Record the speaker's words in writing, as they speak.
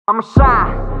I'ma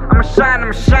shine. When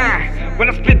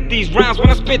I spit these rhymes,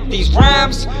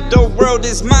 the world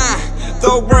is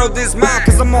mine,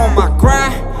 cause I'm on my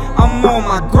grind,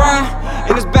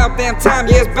 and it's about damn time,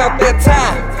 yeah, it's about that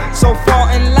time. So fall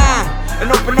in line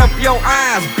and open up your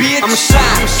eyes, bitch. I'ma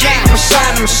shine.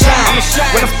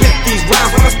 When I spit these rhymes,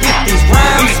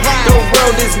 the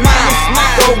world is mine,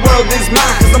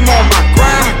 cause I'm on my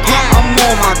grind,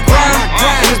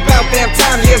 and it's about damn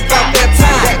time, yeah, it's about that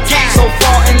time. So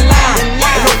fall in line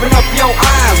and open up your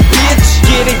eyes, bitch.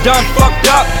 Yeah, they done fucked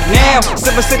up now.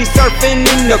 Silver City surfing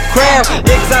in the crowd.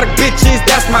 Exotic bitches,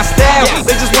 that's my style.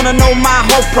 They just wanna know my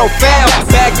whole profile.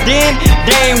 Back then,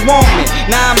 they ain't want me.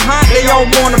 Now I'm hot, they all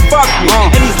wanna fuck me.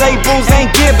 And these labels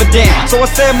ain't give a damn. So I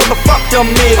said, motherfuck them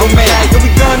middleman. Yeah,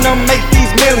 we gonna make these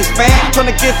millions, fam.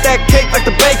 Tryna get that cake like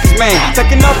the baker's man.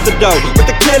 Taking up the dough with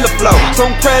the killer flow. So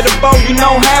incredible, you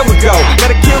know how it go.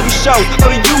 Gotta kill these shows for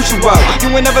the usual.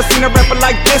 You ain't never seen a rapper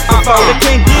like this before. They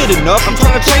can't get enough, I'm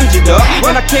tryna change it up.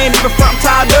 And I can't even front,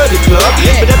 I'm tired of the club.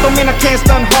 But that don't mean I can't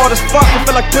stun hard as fuck. I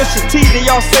feel like Pusha T, they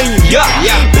all saying yuck.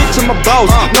 Bitch, I'm a boss,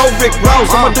 no Rick Ross.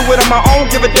 I'ma do it on my own,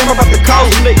 give a damn about the cause.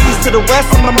 From the east to the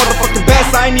west, I'm the motherfucking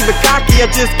best. I ain't even cocky, I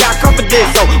just got confidence.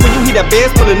 So when you hear that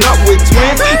bass pulling up with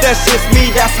twins, that's just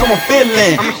me, that's how I'm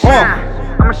feeling.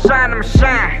 I'ma shine.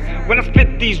 When I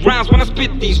spit these rhymes,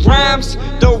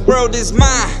 the world is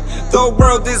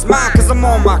mine, cause I'm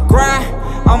on my grind,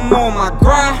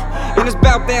 and it's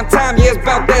about damn time, yeah, it's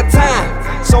about that time.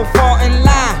 So fall in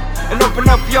line and open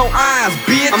up your eyes,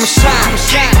 bitch. I'ma shine.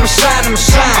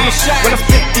 When I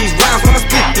spit these rhymes, the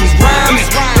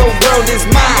world is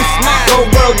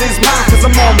mine, cause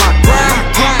I'm on my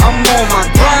grind,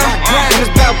 and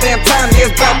it's about damn time, yeah,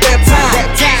 it's about that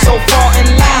time. So fall in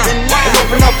line and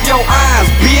open up your eyes,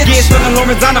 bitch. Yeah, Stunning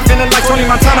Lorenzana, feeling like Tony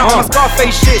Montana on my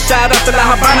Scarface shit. Shout out to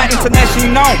La Habana,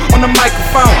 internationally known on the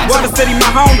microphone. Well, the city my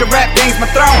home, the rap game's my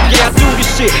throne. Yeah, I do this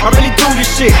shit, I really do this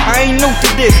shit. I ain't new to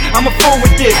this, I'm a fool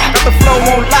with this. Got the flow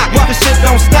on lock, the shit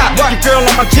don't stop. Your girl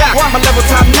on my job, my level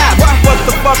top notch. What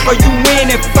the fuck are you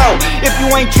in it for? If you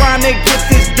ain't trying to get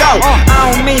this dough,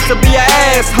 I don't mean to be an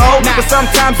asshole, but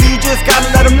sometimes you just gotta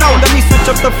let them know. Let me switch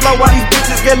up the flow while these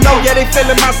bitches get low. Yeah, they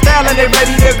feeling my style and they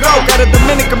ready to go. Got a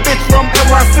Dominican bitch from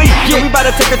NYC, yeah, we bout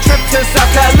to take a trip to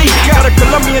South Cali. Got a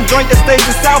Colombian joint that stays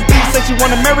in South Beach. Said she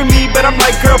wanna marry me, but I'm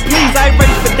like, girl, please, I ain't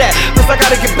ready for that. Plus I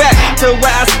gotta get back to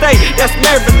where I stay, that's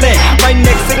Maryland, right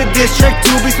next to the district,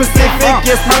 to be specific.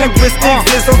 Yes, my linguistics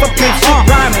is on some pimp shit,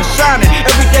 rhyming, shining,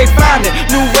 everyday finding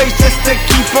new ways just to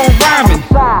keep on rhyming.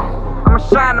 I'ma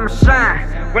shine.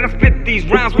 When I spit these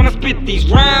rhymes,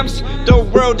 the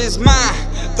world is mine,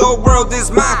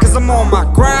 cause I'm on my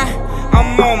grind,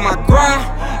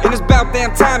 and it's about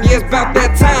damn time, yeah, it's about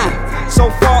that time.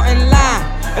 So fall in line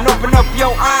and open up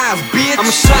your eyes, bitch.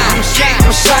 I'ma shine.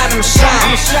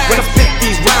 When I spit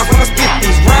these rhymes,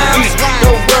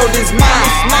 the world is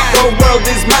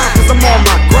mine, cause I'm on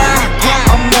my grind,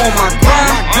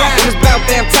 and it's about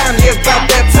damn time, yeah, it's about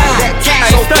that time.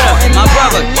 So fall in line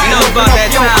and open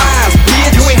up your eyes,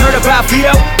 bitch. You ain't heard about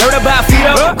Fito?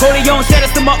 Corleone, shout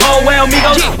out to my old well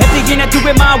amigos. Everything I do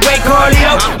it my way,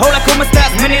 Carlito. Hola, como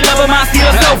estás? Many love of my estilo.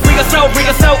 So freak,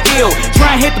 so ill.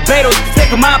 Try and hit the Beatles,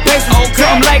 stick my pesos. Took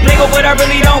them like Lego, but I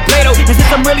really don't play though. And since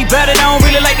I'm really bad, I don't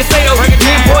really like to say though.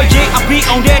 Yeah, boy, yeah, I be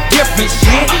on that different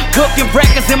shit. Cooking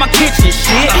breakfast in my kitchen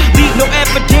shit. Leave no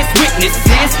evidence,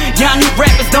 witnesses. Y'all new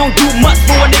rappers don't do much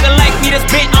for a nigga like me that's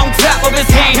been on top of his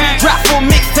game. Drop 4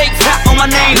 mixtapes, hot on my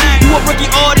name. You a rookie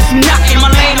artist, you not in my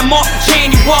lane. I'm off the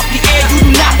chain, you walk the air, you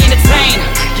do not entertain.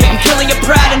 Yeah, I'm killing your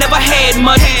pride, I never had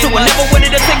much, so I never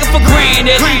wanted to take it for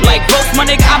granted. Like Ghost, my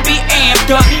nigga, I be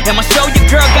amped up. And my show, your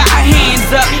girl got her hands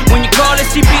up. When you call her,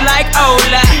 she be like,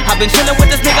 hola. I've been chilling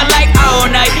with this nigga like all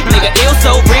night. Nigga ill,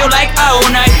 so real like all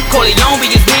night. Corleone be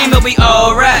his name, he'll be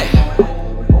alright.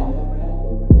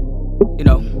 You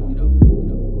know,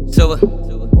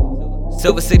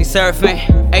 Silver City surfing,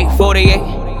 848.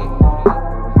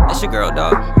 That's your girl,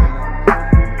 dog.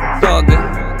 It's all good.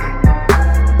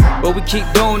 But we keep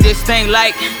doing this thing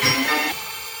like